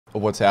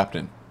of what's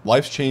happening.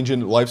 Life's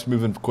changing, life's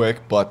moving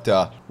quick, but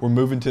we're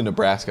moving to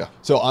Nebraska.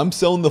 So I'm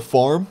selling the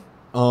farm.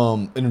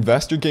 An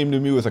investor came to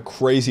me with a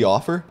crazy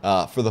offer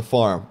for the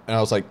farm, and I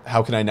was like,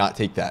 how can I not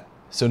take that?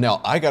 So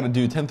now I got to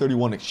do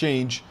 1031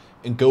 exchange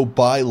and go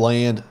buy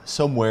land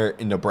somewhere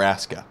in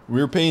Nebraska. We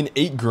were paying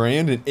 $8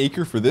 grand an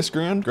acre for this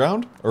ground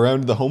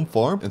around the home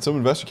farm, and some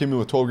investor came in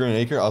with 12 grand an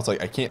acre. I was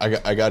like,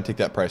 I gotta take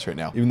that price right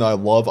now. Even though I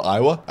love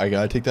Iowa, I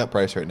gotta take that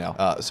price right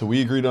now. So we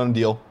agreed on a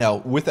deal. Now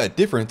with that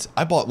difference,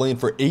 I bought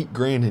land for $8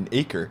 grand an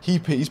acre.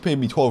 He's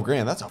paying me 12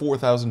 grand. That's a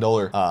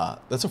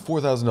 $4,000. That's a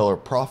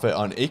 $4,000 profit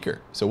on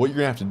acre. So what you're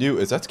gonna have to do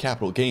is that's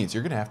capital gains.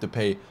 You're gonna have to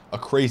pay a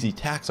crazy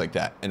tax like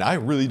that, and I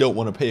really don't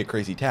want to pay a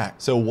crazy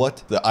tax. So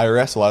what the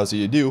IRS allows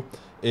you to do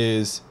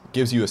is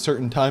gives you a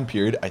certain time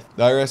period.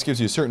 The IRS gives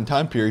you a certain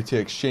time period to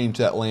exchange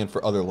that land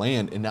for other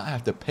land and not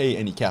have to pay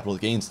any capital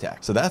gains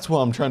tax. So that's what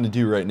I'm trying to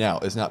do right now,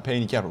 is not pay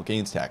any capital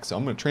gains tax. So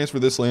I'm going to transfer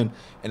this land,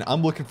 and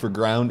I'm looking for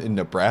ground in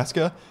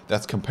Nebraska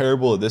that's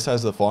comparable to this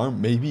size of the farm,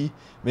 maybe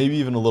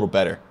even a little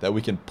better, that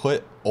we can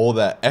put all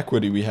that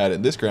equity we had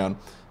in this ground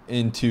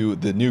into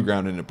the new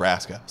ground in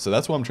Nebraska. So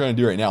that's what I'm trying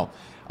to do right now.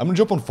 I'm going to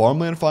jump on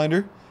Farmland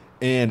Finder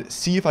and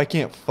see if I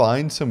can't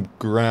find some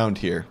ground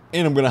here.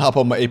 And I'm gonna hop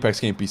on my Apex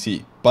Game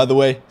PC. By the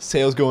way,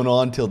 sale's going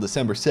on till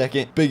December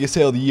 2nd. Biggest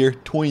sale of the year,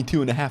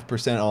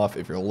 22.5% off.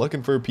 If you're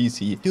looking for a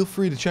PC, feel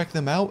free to check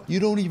them out. You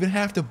don't even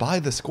have to buy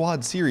the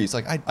Squad series.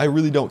 Like, I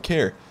really don't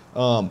care.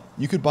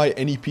 You could buy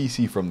any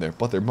PC from there,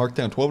 but they're marked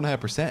down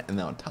 12.5%, and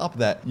then on top of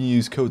that, you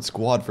use code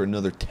SQUAD for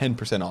another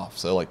 10% off.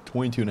 So like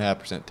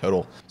 22.5%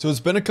 total. So it's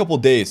been a couple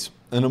days,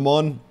 and I'm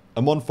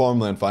on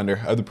Farmland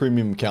Finder. I have the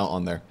premium account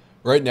on there.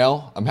 Right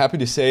now, I'm happy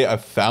to say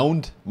I've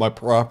found my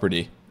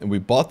property, and we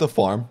bought the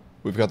farm.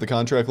 We've got the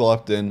contract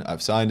locked in.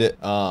 I've signed it.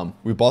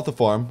 We bought the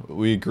farm.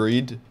 We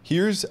agreed.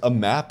 Here's a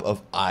map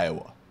of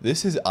Iowa.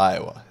 This is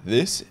Iowa.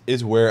 This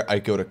is where I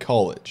go to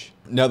college.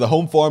 Now, the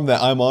home farm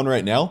that I'm on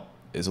right now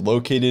is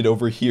located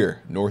over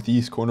here,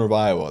 northeast corner of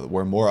Iowa,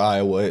 where more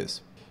Iowa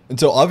is. And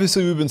so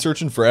obviously we've been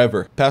searching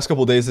forever. Past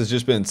couple days has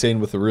just been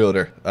insane with the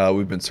realtor.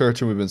 We've been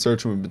searching,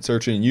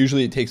 and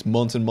usually it takes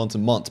months and months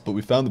and months, but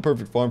we found the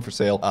perfect farm for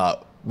sale.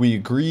 We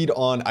agreed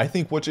on, I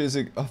think, which is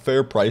a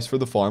fair price for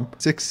the farm,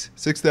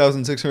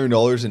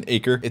 $6,600 an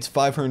acre. It's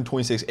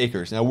 526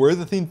 acres. Now, where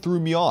the thing threw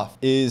me off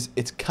is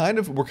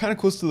we're kind of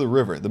close to the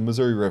river, the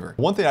Missouri River.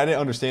 One thing I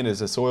didn't understand is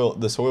the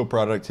soil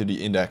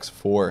productivity index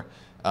for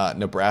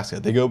Nebraska.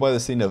 They go by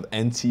this thing of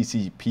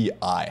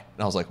NCCPI, and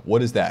I was like,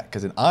 what is that?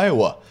 Because in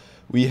Iowa,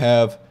 we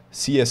have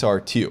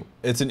CSR2.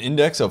 It's an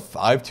index of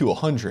 5 to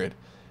 100,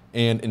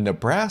 and in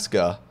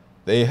Nebraska,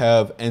 they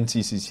have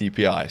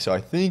NCCPI. So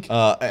I think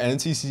an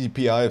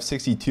NCCPI of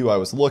 62, I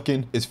was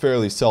looking, is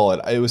fairly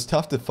solid. It was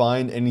tough to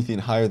find anything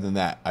higher than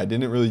that. I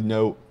didn't really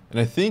know. And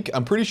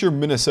I'm pretty sure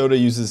Minnesota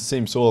uses the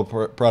same soil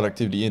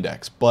productivity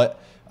index, but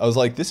I was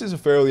like, this is a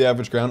fairly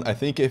average ground. I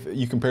think if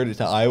you compared it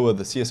to Iowa,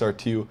 the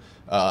CSR2,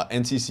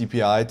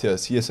 NCCPI to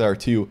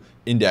CSR2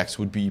 index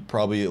would be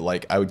probably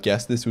like, I would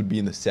guess this would be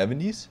in the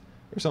 70s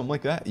or something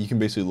like that. You can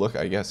basically look,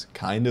 I guess,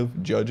 kind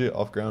of judge it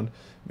off ground,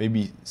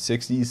 maybe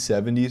 60s,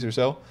 70s or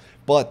so.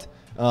 But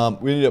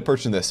we ended up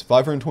purchasing this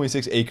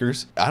 526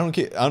 acres. I don't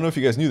know if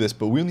you guys knew this,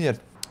 but we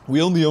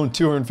only own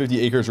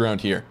 250 acres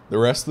around here. The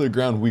rest of the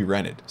ground we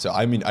rented. So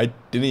I mean, I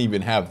didn't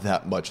even have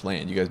that much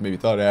land. You guys maybe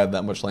thought I had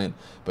that much land,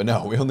 but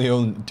no, we only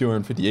own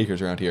 250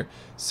 acres around here.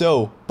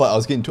 So, but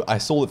I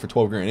sold it for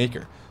 12 grand an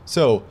acre.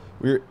 So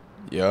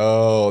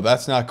yo,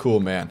 that's not cool,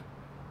 man.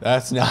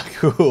 That's not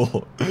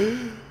cool.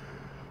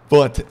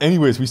 But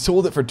anyways, we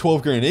sold it for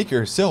 12 grand an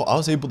acre, so I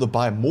was able to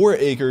buy more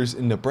acres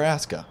in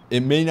Nebraska.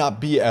 It may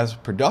not be as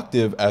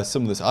productive as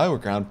some of this Iowa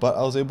ground, but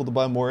I was able to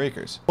buy more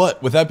acres.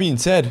 But with that being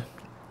said,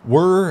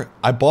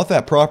 I bought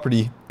that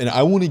property, and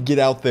I want to get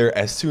out there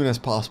as soon as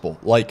possible.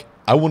 Like,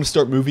 I want to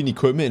start moving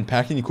equipment and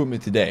packing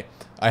equipment today.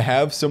 I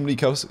have somebody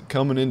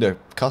coming in to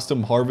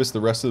custom harvest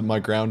the rest of my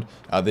ground.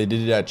 They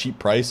did it at a cheap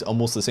price,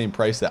 almost the same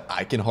price that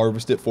I can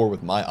harvest it for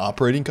with my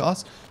operating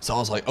costs. So I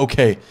was like,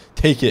 okay,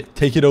 take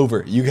it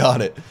over. You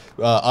got it.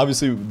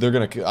 Obviously, I'm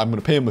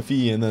gonna pay them a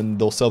fee, and then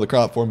they'll sell the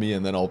crop for me,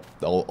 and then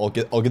I'll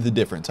get the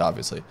difference,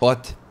 obviously.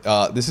 But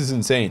this is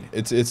insane.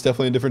 It's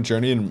definitely a different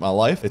journey in my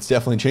life. It's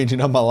definitely changing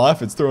up my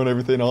life. It's throwing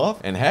everything off,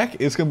 and heck,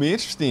 it's gonna be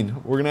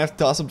interesting. We're gonna have to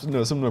toss up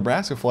some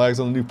Nebraska flags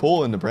on the new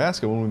pole in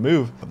Nebraska when we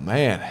move. But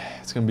man,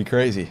 it's gonna be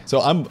crazy.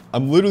 So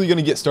I'm literally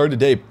gonna get started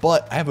today,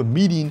 but I have a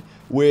meeting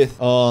with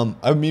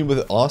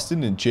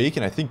Austin and Jake,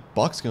 and I think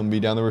Buck's gonna be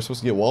down there. We're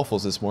supposed to get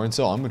waffles this morning,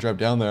 so I'm gonna drive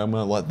down there. I'm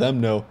gonna let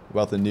them know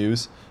about the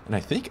news, and I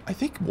think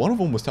one of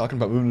them was talking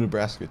about moving to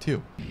Nebraska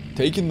too,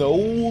 taking the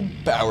old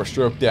power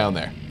stroke down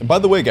there. And by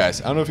the way, guys,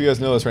 I don't know if you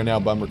guys know this right now,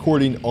 but I'm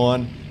recording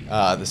on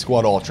the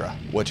Squad Ultra,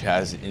 which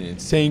has an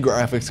insane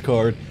graphics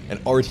card, an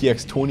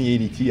RTX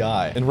 2080 Ti,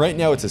 and right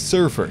now it's a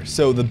Surfer.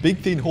 So the big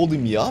thing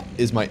holding me up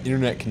is my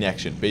internet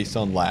connection based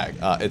on lag.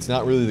 It's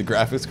not really the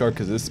graphics card,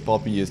 because this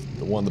puppy is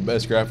one of the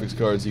best graphics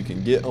cards you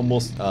can get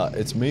almost.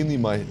 It's mainly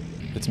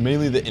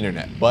the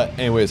internet. But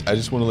anyways, I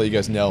just want to let you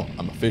guys know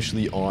I'm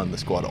officially on the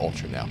Squad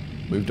Ultra now.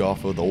 Moved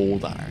off of the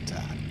old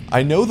Ironside.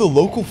 I know the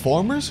local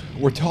farmers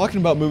were talking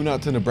about moving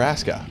out to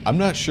Nebraska. I'm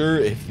not sure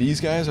if these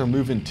guys are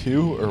moving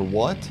too or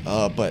what,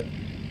 but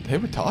they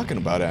were talking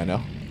about it, I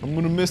know. I'm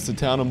gonna miss the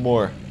town of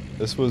Moore.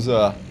 This was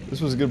a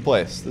good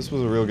place. This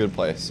was a real good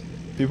place.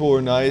 People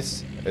were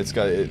nice. It's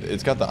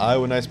got the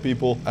Iowa nice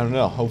people. I don't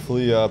know.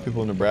 Hopefully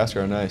people in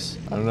Nebraska are nice.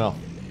 I don't know.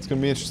 It's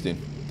gonna be interesting.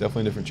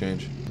 Definitely a different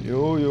change.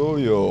 Yo, yo,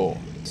 yo.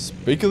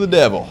 Speak of the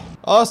devil.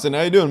 Austin,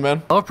 how you doing,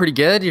 man? Oh, pretty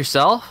good.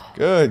 Yourself?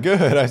 Good,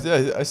 good.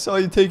 I saw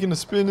you taking a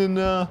spin in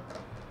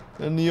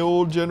the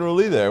old General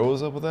Lee there. What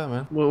was up with that,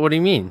 man? What do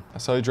you mean? I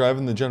saw you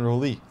driving the General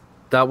Lee.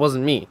 That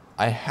wasn't me.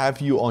 I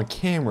have you on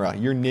camera.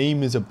 Your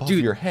name is above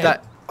your head.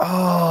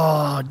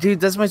 Oh, dude,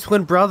 that's my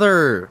twin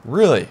brother.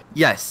 Really?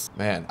 Yes.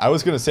 Man, I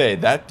was gonna say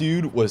that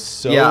dude was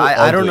so yeah, ugly.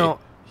 I don't know.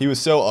 He was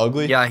so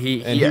ugly. Yeah, was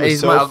he's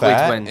so my ugly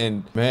fat, twin.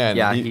 And man,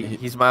 yeah,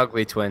 he's my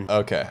ugly twin.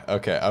 Okay,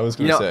 okay. I was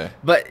gonna say.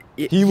 But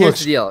he here's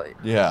the deal.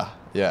 Yeah,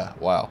 yeah.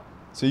 Wow.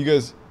 So you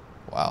guys,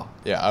 wow.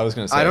 Yeah, I was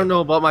gonna say. I don't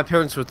know what my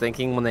parents were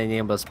thinking when they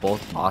named us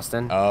both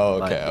Austin.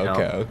 Oh, okay,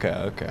 but,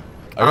 okay.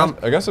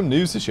 I got some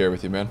news to share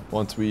with you, man.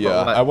 Once we,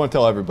 I want to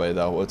tell everybody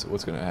though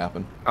what's gonna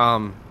happen.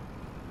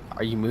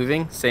 Are you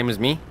moving? Same as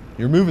me?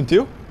 You're moving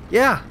too?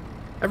 Yeah,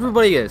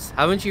 everybody is.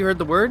 Haven't you heard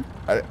the word?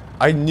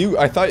 I knew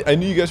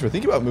you guys were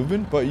thinking about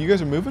moving, but you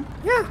guys are moving?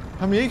 Yeah.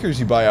 How many acres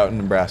you buy out in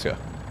Nebraska?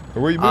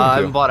 Or where are you moving to? I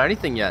haven't bought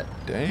anything yet.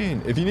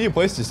 Dang. If you need a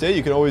place to stay,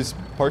 you can always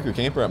park your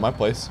camper at my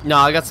place. No,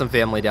 I got some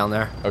family down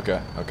there.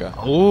 Okay, okay.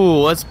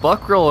 Ooh, what's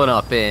Buck rolling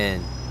up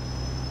in?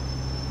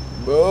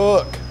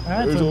 Buck.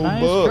 That's There's a old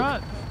nice Buck.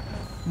 truck.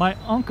 My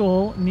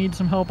uncle needs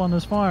some help on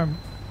this farm,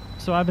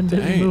 so I've been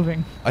busy Dang.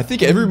 moving. I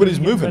think everybody's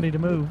Getting moving. ready to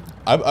move.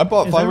 I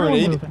bought Is everyone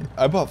 580. moving?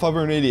 I bought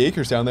 580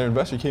 acres down there.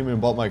 Investor came in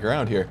and bought my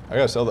ground here. I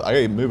gotta sell. I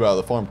gotta move out of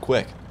the farm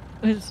quick.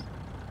 Is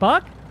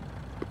Buck?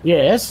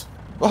 Yes.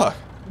 Buck,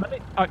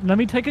 Let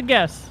me take a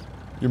guess.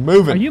 you're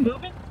moving. Are you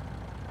moving?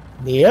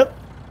 Yep.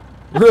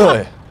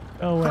 Really?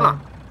 Oh wait. Huh.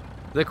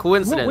 The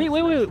coincidence.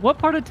 Wait. What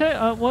part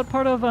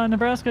of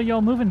Nebraska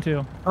y'all moving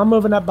to? I'm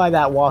moving up by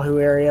that Wahoo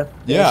area.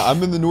 Yeah,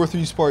 I'm in the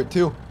northeast part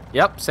too.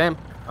 Yep, same.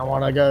 I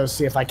want to go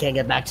see if I can't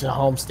get back to the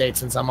home state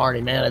since I'm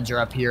already manager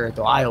up here at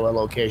the Iowa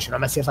location.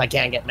 I'm gonna see if I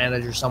can't get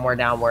manager somewhere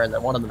down where in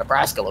one of the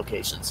Nebraska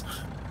locations.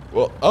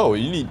 Well, oh,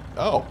 you need.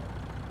 Oh,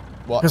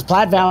 well, Because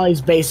Platte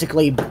Valley's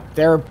basically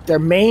their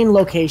main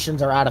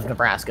locations are out of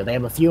Nebraska. They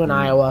have a few in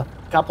Iowa,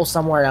 a couple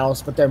somewhere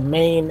else, but their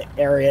main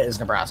area is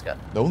Nebraska.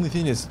 the only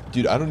thing is,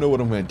 dude, I don't know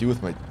what I'm gonna do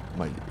with my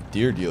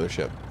deer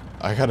dealership.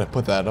 I gotta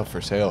put that up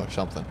for sale or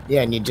something.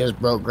 Yeah, and you just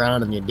broke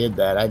ground and you did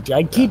that.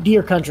 I'd keep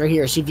deer country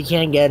here. See if you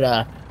can get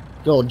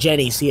little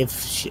Jenny. See if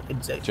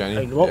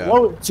Jenny?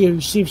 see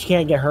if you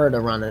can't get her to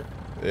run it.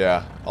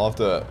 Yeah, I'll have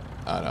to.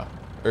 I don't know.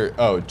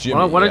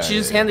 Jimmy. Why don't you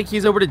just hand the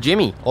keys over to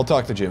Jimmy? I'll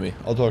talk to Jimmy.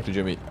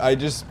 I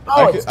just.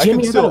 Oh, I it's can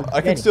Jimmy, still. no, I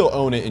can Jenny. still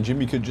own it, and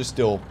Jimmy could just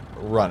still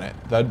run it.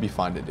 That'd be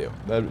fine to do.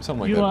 Something like that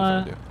would be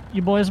fun to do.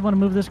 You boys want to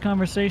move this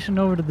conversation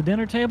over to the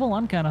dinner table?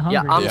 I'm kind of hungry.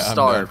 Yeah, I'm I'm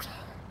starved.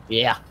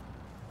 Yeah,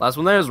 Last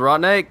one there is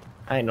rotten egg.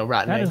 I ain't no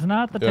rotten That egg. is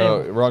not the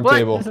Yo, table. wrong What?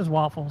 table. This is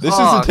waffles. This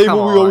Oh, is the table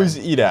come we on. always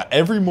eat at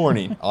every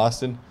morning,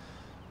 Austin.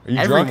 Are you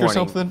Every drunk morning. or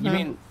something? You man?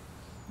 mean?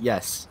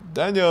 Yes.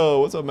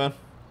 Daniel, what's up, man?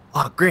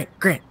 Oh, Grant.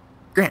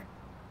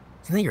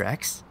 Isn't that your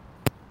ex?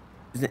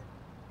 Isn't it?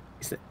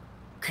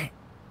 Grant.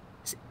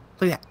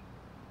 Look at that.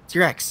 It's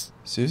your ex.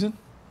 Susan?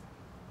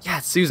 Yeah,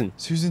 it's Susan.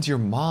 Susan's your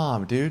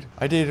mom, dude.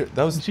 I dated her.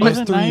 That was She's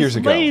a 3 nice years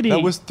ago. lady.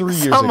 That was 3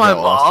 years Not ago, my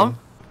mom. Austin.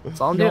 That's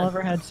all I'm Y'all doing.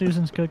 ever had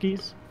Susan's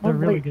cookies? They're Oh,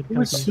 really wait, good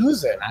who's cookies.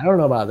 Susan? I don't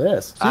know about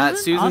this. Susan?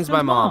 Susan's my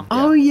Austin's mom.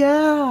 Oh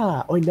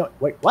yeah. Oh no.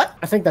 Wait, what?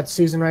 I think that's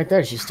Susan right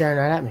there. She's staring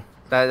right at me.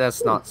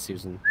 That's not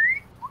Susan.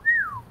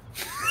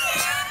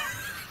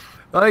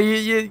 Oh, When are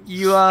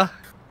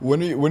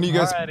you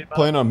guys Alrighty, bud.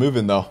 planning on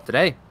moving, though?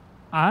 today.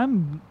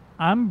 I'm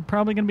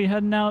probably gonna be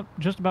heading out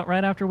just about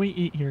right after we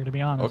eat here, to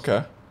be honest.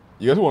 Okay.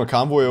 You guys want a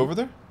convoy over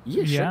there?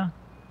 Yeah. Yeah. Sure.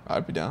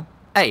 I'd be down.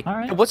 Hey, All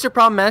right. what's your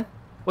problem, man?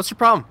 What's your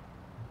problem?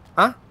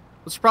 Huh?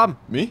 What's your problem?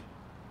 Me?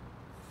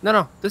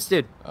 No, this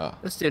dude. Oh.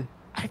 This dude.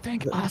 I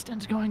think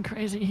Austin's going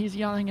crazy. He's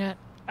yelling at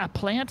a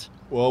plant.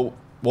 Well,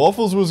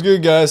 waffles was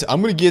good, guys.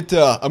 I'm gonna get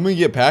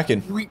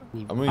packing.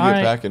 I'm gonna All get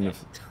right. packing.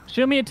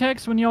 Shoot me a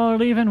text when y'all are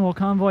leaving. We'll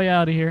convoy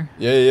out of here.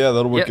 Yeah,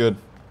 that'll work Yep. good.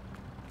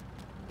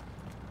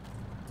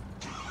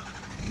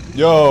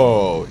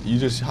 Yo, you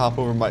just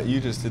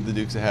did the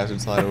Dukes of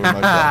Hazzard slide over my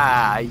truck.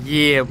 Ah,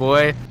 yeah,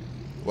 boy.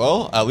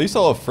 Well, at least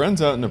I'll have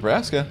friends out in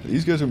Nebraska.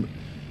 These guys are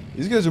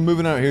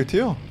moving out here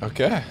too.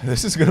 Okay,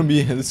 this is gonna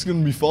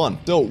be fun.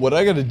 So what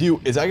I gotta do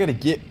is I gotta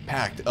get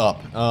packed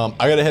up.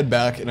 I gotta head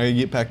back and I gotta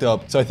get packed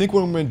up. So I think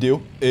what I'm gonna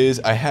do is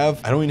I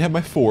don't even have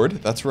my Ford.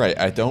 That's right,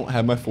 I don't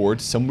have my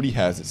Ford. Somebody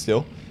has it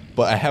still,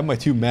 but I have my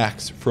 2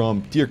 Macs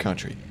from Deer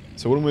Country.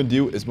 So what I'm going to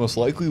do is most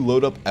likely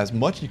load up as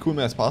much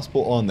equipment as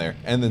possible on there.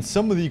 And then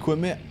some of the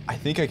equipment I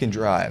think I can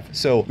drive.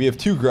 So we have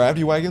 2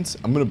 gravity wagons.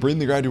 I'm going to bring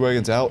the gravity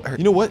wagons out.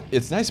 You know what?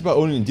 It's nice about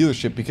owning a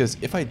dealership because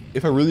if I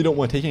really don't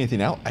want to take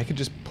anything out, I could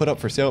just put up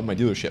for sale at my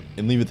dealership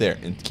and leave it there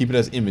and keep it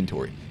as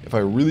inventory. If I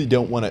really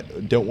don't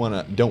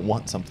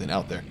want something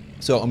out there.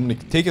 So I'm going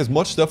to take as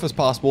much stuff as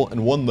possible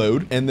in one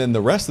load, and then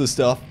the rest of the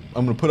stuff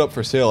I'm going to put up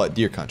for sale at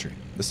Deer Country.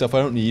 The stuff I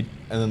don't need,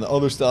 and then the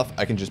other stuff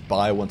I can just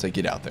buy once I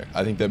get out there.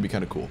 I think that'd be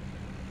kind of cool.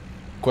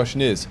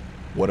 Question is,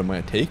 what am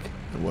I going to take,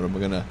 and what am I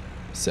going to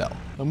sell?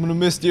 I'm going to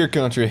miss Deer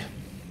Country.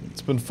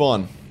 It's been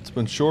fun. It's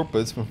been short, but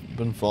it's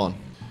been fun.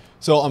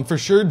 So I'm for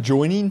sure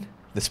joining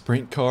the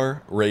sprint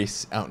car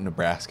race out in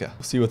Nebraska.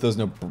 We'll see what those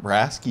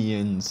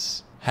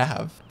Nebraskians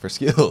have for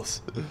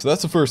skills. So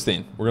that's the first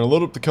thing. We're gonna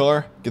load up the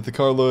car, get the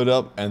car loaded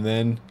up, and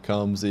then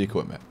comes the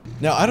equipment.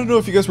 Now, I don't know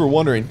if you guys were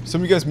wondering,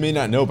 some of you guys may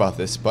not know about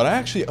this, but I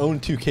actually own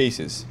 2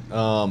 cases.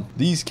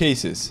 These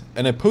cases,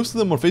 and I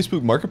posted them on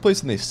Facebook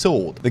Marketplace and they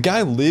sold. The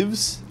guy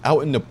lives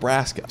out in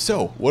Nebraska.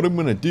 So what I'm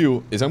gonna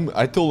do is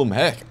I told him,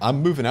 heck,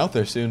 I'm moving out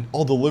there soon.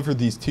 I'll deliver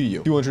these to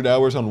you. 200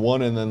 hours on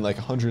one and then like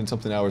 100 and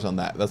something hours on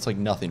that. That's like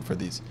nothing for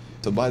these.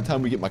 So by the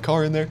time we get my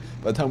car in there,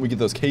 by the time we get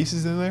those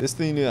cases in there, this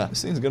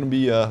thing's gonna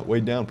be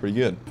weighed down pretty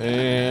good.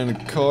 And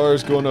the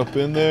car's going up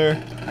in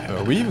there.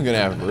 Are we even gonna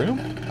have room?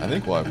 I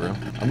think we'll have room.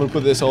 I'm gonna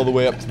put this all the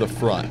way up to the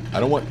front. I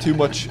don't want too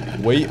much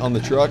weight on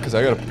the truck because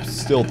I gotta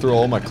still throw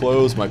all my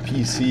clothes, my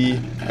PC.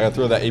 I gotta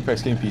throw that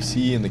Apex game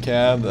PC in the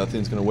cab. That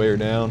thing's gonna weigh her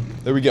down.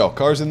 There we go.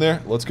 Car's in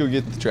there. Let's go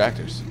get the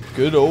tractors.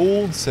 Good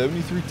old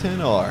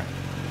 7310R.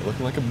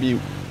 Looking like a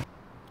beaut.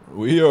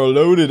 We are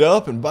loaded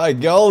up, and by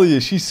golly,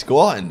 is she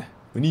squatting.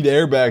 We need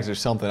airbags or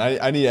something.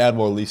 I need to add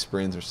more leaf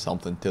springs or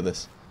something to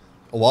this.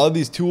 A lot of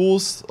these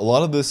tools, a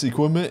lot of this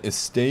equipment is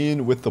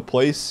staying with the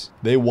place.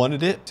 They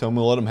wanted it, so I'm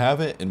gonna let them have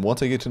it. And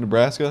once I get to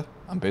Nebraska,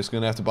 I'm basically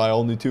gonna have to buy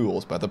all new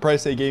tools. But the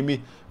price they gave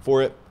me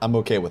for it, I'm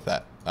okay with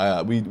that.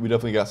 We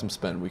definitely got some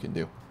spend we can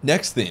do.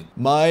 Next thing,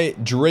 my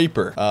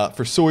draper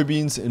for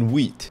soybeans and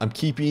wheat. I'm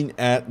keeping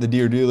at the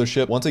Deere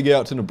dealership. Once I get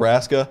out to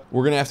Nebraska,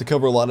 we're gonna have to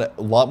cover a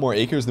lot more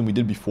acres than we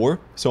did before.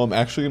 So I'm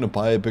actually gonna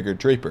buy a bigger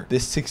draper.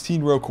 This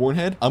 16-row corn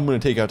head, I'm gonna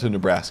take out to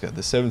Nebraska.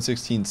 The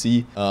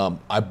 716C,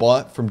 I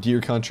bought from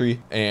Deer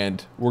Country,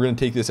 and we're gonna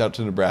take this out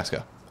to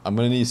Nebraska. I'm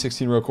gonna need a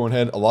 16-row corn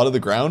head. A lot of the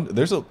ground,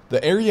 the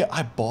area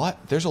I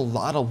bought, there's a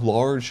lot of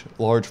large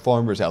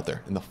farmers out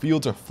there, and the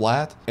fields are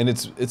flat, and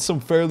it's some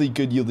fairly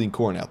good yielding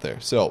corn out there.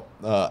 So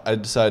I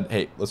decided,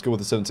 hey, let's go with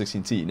the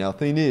 716C. Now the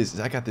thing is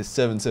I got this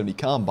 770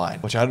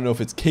 combine, which I don't know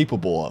if it's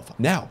capable of.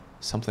 Now,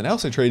 something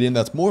else I trade in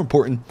that's more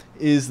important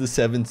is the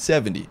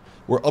 770.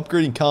 We're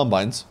upgrading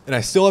combines, and I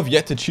still have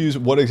yet to choose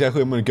what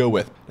exactly I'm gonna go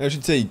with. And I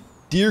should say,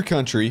 Deer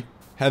Country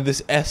had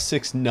this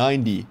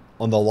S690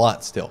 on the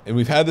lot still, and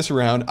we've had this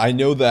around. I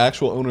know the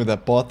actual owner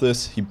that bought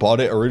this. He bought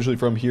it originally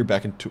from here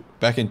back in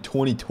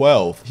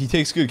 2012. He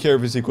takes good care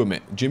of his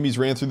equipment. Jimmy's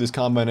ran through this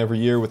combine every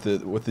year with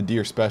the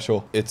Deere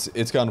Special. It's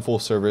gotten full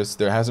service.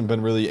 There hasn't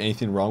been really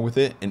anything wrong with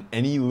it, and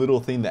any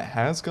little thing that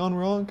has gone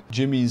wrong,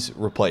 Jimmy's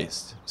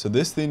replaced. So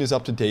this thing is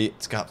up to date.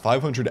 It's got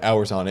 500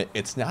 hours on it.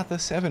 It's not the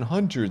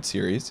 700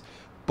 series,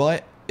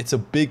 but it's a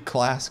big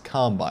class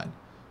combine.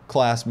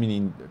 Class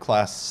meaning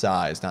class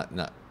size, not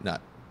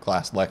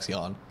class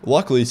Lexion.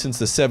 Luckily, since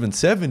the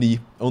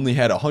 770 only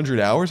had 100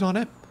 hours on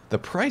it, the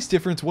price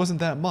difference wasn't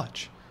that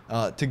much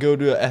to go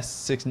to a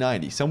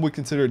S690. Some would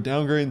consider it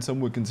downgrading, some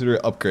would consider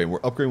it upgrading. We're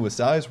upgrading with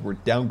size, we're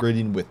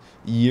downgrading with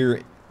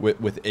year,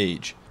 with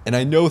age. And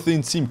I know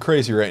things seem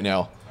crazy right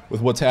now with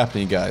what's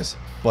happening, guys,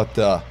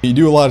 but you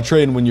do a lot of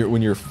trading when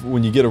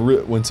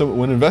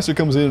an investor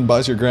comes in and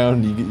buys your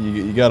ground.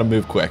 You got to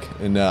move quick,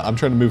 and I'm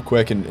trying to move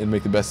quick and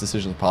make the best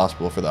decisions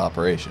possible for the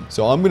operation.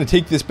 So I'm going to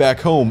take this back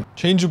home.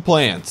 Change of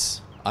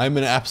plans. I'm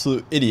an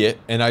absolute idiot,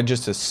 and I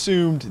just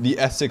assumed the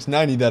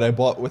S690 that I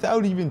bought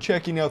without even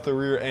checking out the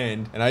rear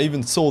end, and I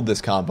even sold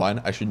this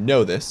combine. I should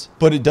know this,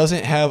 but it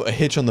doesn't have a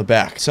hitch on the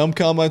back. Some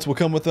combines will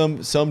come with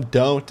them, some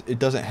don't. It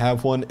doesn't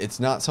have one. It's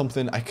not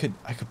something I could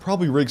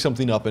probably rig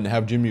something up and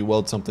have Jimmy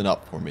weld something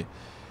up for me,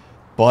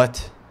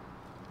 but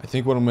I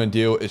think what I'm going to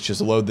do is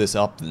just load this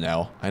up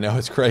now. I know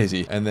it's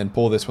crazy, and then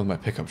pull this with my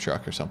pickup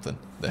truck or something,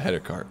 the header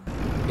cart.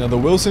 Now the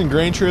Wilson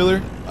grain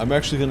trailer, I'm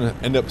actually going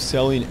to end up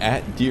selling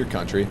at Deer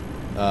Country.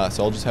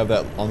 So I'll just have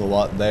that on the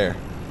lot there.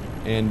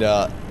 And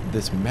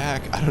this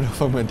Mac, I don't know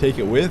if I'm going to take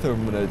it with, or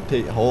I'm going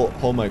to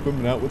haul my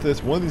equipment out with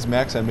this. One of these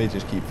Macs I may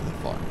just keep for the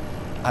farm.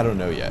 I don't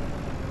know yet.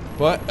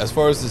 But as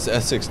far as this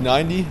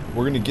S690,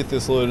 we're going to get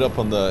this loaded up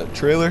on the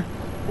trailer.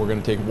 We're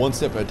going to take one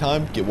step at a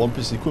time, get one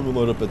piece of equipment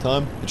loaded up at a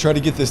time, and try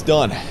to get this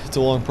done. It's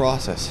a long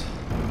process.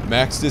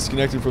 Mac's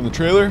disconnected from the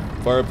trailer,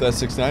 fire up that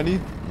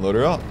 690, load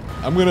her up.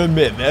 I'm going to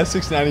admit, the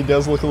S690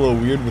 does look a little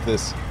weird with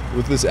this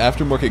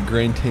aftermarket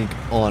grain tank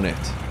on it.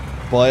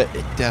 But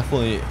it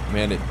definitely,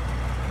 man, it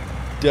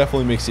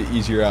definitely makes it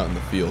easier out in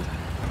the field.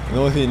 And the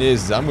only thing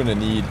is I'm going to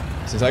need,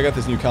 since I got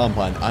this new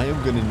combine, I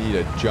am going to need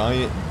a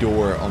giant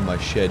door on my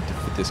shed to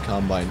fit this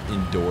combine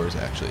indoors,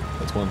 actually.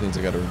 That's one of the things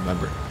I got to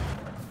remember.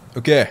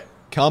 Okay,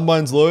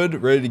 combine's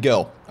loaded, ready to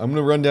go. I'm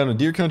going to run down to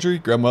Deer Country,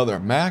 grab my other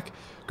Mac,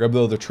 grab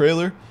the other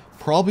trailer,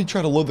 probably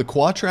try to load the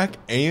quad track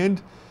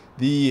and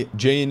the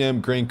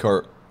J&M grain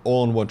cart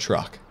all in one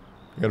truck.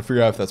 I gotta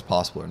figure out if that's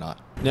possible or not.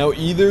 Now,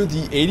 either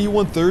the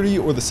 8130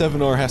 or the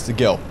 7R has to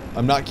go.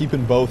 I'm not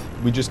keeping both.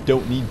 We just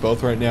don't need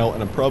both right now,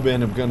 and I'm probably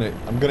gonna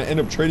end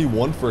up trading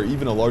one for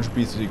even a larger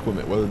piece of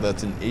equipment, whether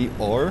that's an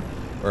 8R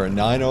or a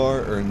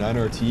 9R or a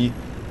 9RT.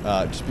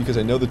 Just because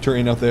I know the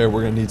terrain out there,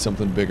 we're gonna need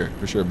something bigger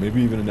for sure.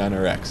 Maybe even a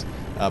 9RX.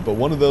 But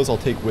one of those I'll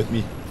take with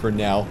me for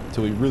now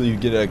till we really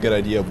get a good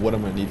idea of what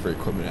I'm gonna need for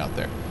equipment out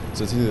there.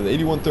 So it's either the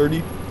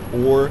 8130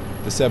 or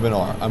the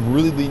 7R. I'm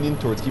really leaning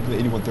towards keeping the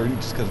 8130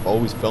 just because I've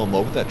always fell in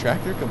love with that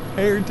tractor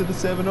compared to the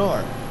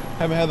 7R.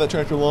 Haven't had that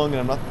tractor long,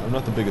 and I'm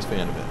not the biggest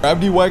fan of it.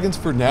 Gravity wagons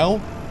for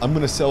now, I'm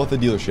gonna sell at the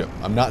dealership.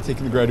 I'm not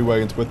taking the gravity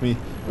wagons with me.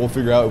 We'll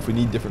figure out if we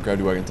need different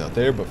gravity wagons out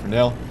there, but for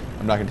now,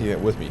 I'm not gonna take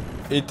that with me.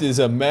 It is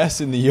a mess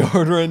in the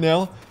yard right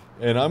now,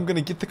 and I'm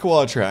gonna get the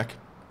quad track.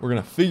 We're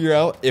gonna figure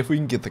out if we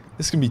can get this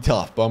is gonna be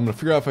tough, but I'm gonna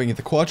figure out if I can get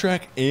the quad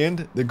track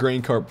and the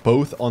grain cart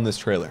both on this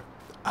trailer.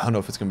 I don't know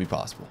if it's gonna be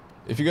possible.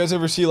 If you guys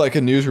ever see like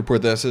a news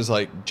report that says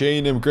like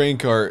J&M grain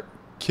cart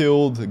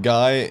killed a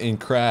guy in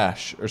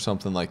crash or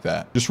something like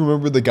that, just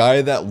remember the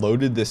guy that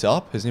loaded this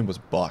up, his name was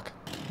Buck.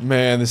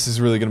 Man, this is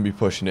really gonna be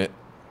pushing it.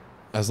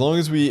 As long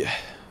as we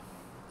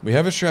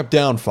have it strapped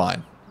down,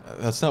 fine.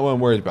 That's not what I'm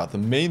worried about. The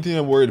main thing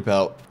I'm worried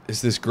about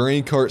is this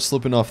grain cart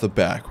slipping off the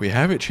back. We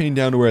have it chained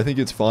down to where I think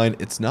it's fine.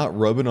 It's not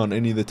rubbing on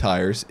any of the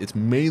tires. It's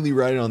mainly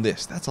riding on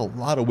this. That's a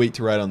lot of weight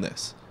to ride on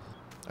this.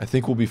 I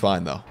think we'll be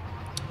fine though.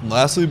 And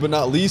lastly but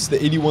not least, the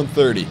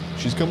 8130.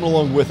 She's coming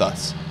along with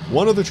us.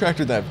 One other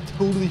tractor that I've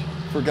totally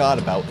forgot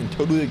about and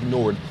totally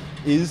ignored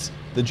is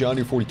the John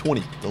Deere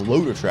 4020, the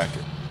loader tractor.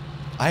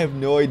 I have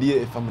no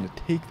idea if I'm going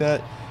to take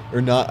that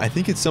or not. I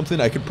think it's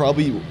something I could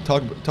probably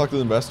talk to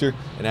the investor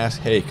and ask,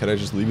 hey, could I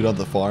just leave it on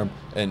the farm?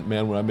 And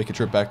man, when I make a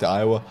trip back to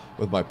Iowa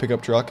with my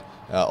pickup truck,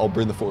 I'll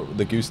bring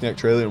the gooseneck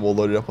trailer and we'll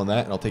load it up on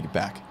that and I'll take it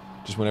back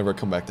just whenever I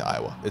come back to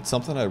Iowa. It's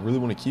something I really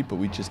want to keep, but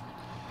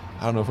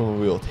I don't know if I'm going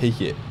to be able to take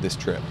it this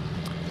trip.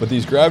 But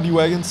these gravity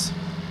wagons,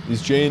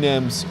 these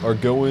J&Ms are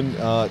going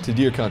to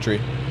Deer Country.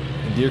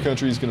 And Deer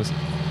Country is going to...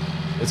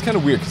 It's kind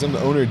of weird because I'm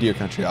the owner of Deer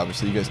Country,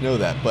 obviously. You guys know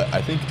that. But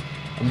I think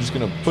I'm just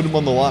going to put them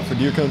on the lot for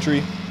Deer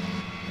Country.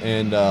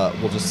 And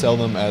we'll just sell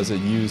them as a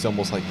used,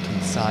 almost like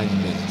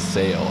consignment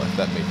sale, if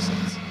that makes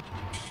sense.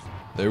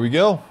 There we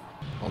go.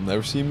 I'll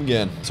never see him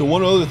again. So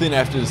one other thing I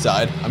have to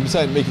decide.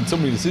 I'm making so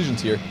many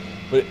decisions here.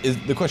 But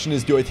the question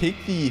is, do I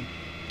take the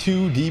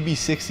 2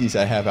 DB60s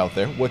I have out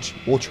there, which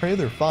will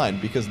trailer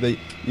fine because they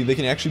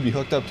can actually be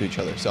hooked up to each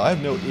other. So I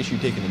have no issue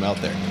taking them out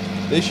there.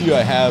 The issue I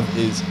have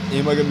is,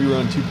 am I going to be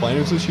running 2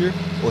 planers this year,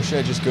 or should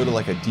I just go to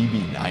like a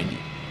DB90?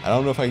 I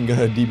don't know if I can go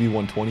to a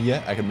DB120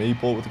 yet. I can maybe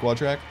pull it with the quad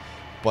track.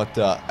 But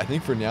I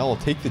think for now, I'll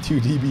take the 2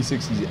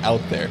 DB60s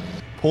out there,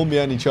 pull them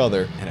behind each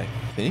other, and I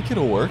think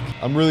it'll work.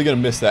 I'm really going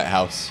to miss that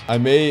house.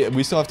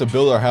 We still have to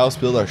build our house,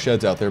 build our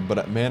sheds out there,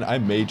 but man, I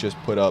may just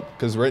put up,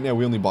 because right now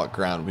we only bought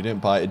ground. We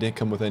didn't buy, it didn't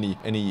come with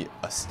any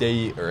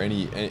estate or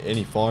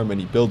any farm,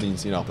 any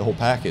buildings, you know, the whole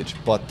package.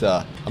 But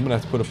I'm going to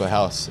have to put up a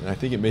house, and I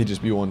think it may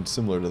just be one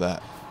similar to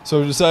that. So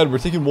we decided we're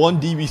taking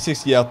 1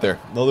 DB60 out there.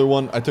 The other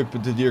one I took to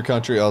Deer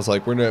Country. I was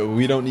like,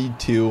 we don't need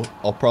 2.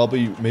 I'll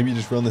probably maybe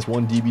just run this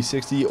 1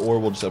 DB60, or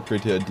we'll just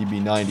upgrade to a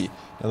DB90.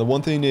 Now the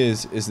one thing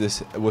is this,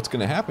 what's going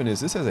to happen is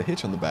this has a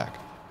hitch on the back,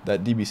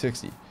 that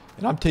DB60,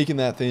 and I'm taking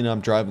that thing, I'm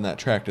driving that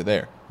tractor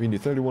there. We can do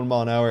 31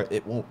 mile an hour.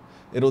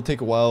 It'll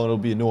take a while and it'll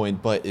be annoying,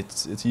 but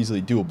it's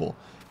easily doable.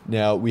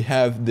 Now we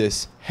have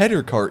this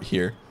header cart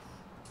here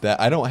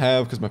that I don't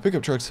have because my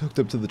pickup truck's hooked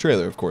up to the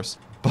trailer, of course.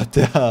 But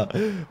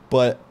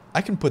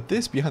I can put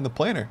this behind the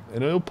planter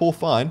and it'll pull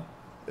fine.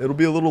 It'll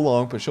be a little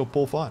long, but she'll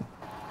pull fine.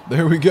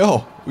 There we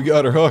go. We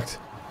got her hooked.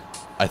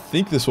 I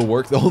think this will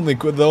work. The only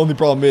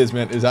problem is,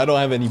 man, is I don't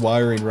have any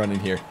wiring running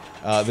here.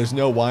 There's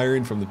no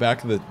wiring from the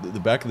back of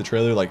the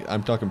trailer. Like,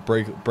 I'm talking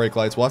brake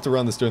lights. We'll have to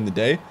run this during the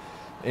day,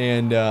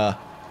 and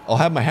I'll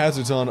have my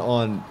hazards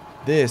on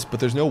this, but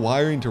there's no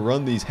wiring to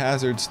run these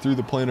hazards through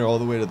the planter all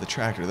the way to the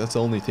tractor. That's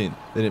the only thing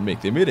they didn't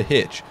make. They made a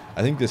hitch.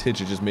 I think this hitch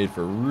is just made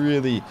for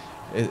really.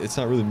 It's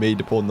not really made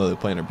to pull another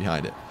planter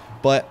behind it.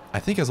 But I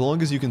think as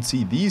long as you can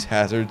see these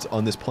hazards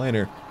on this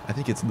planter, I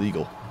think it's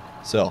legal.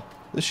 So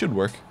this should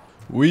work.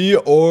 We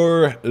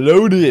are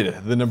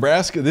loaded.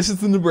 This is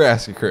the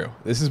Nebraska crew.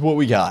 This is what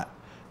we got.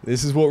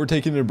 This is what we're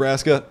taking to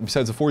Nebraska.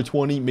 Besides the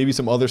 420, maybe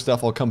some other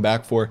stuff I'll come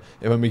back for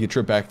if I make a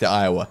trip back to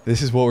Iowa.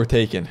 This is what we're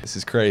taking. This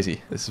is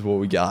crazy. This is what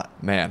we got.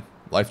 Man,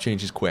 life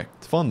changes quick.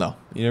 It's fun though.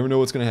 You never know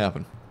what's going to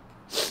happen.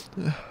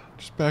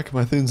 Just backing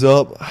my things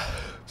up.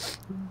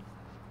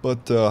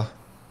 But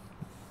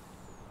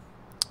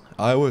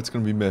Iowa, it's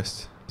going to be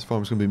missed. This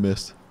farm's going to be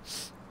missed.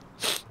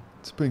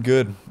 It's been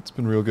good. It's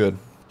been real good.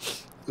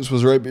 This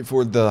was right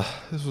before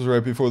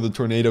the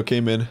tornado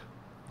came in.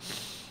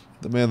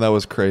 Man, that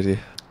was crazy.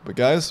 But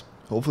guys,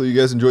 hopefully you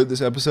guys enjoyed this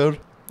episode.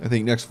 I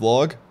think next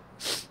vlog,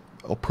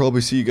 I'll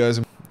probably see you guys.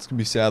 It's going to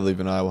be sad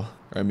leaving Iowa.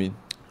 I mean,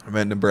 I'm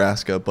at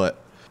Nebraska,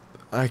 but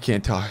I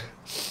can't talk.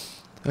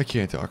 I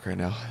can't talk right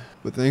now.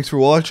 But thanks for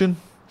watching,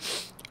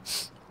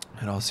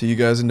 and I'll see you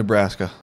guys in Nebraska.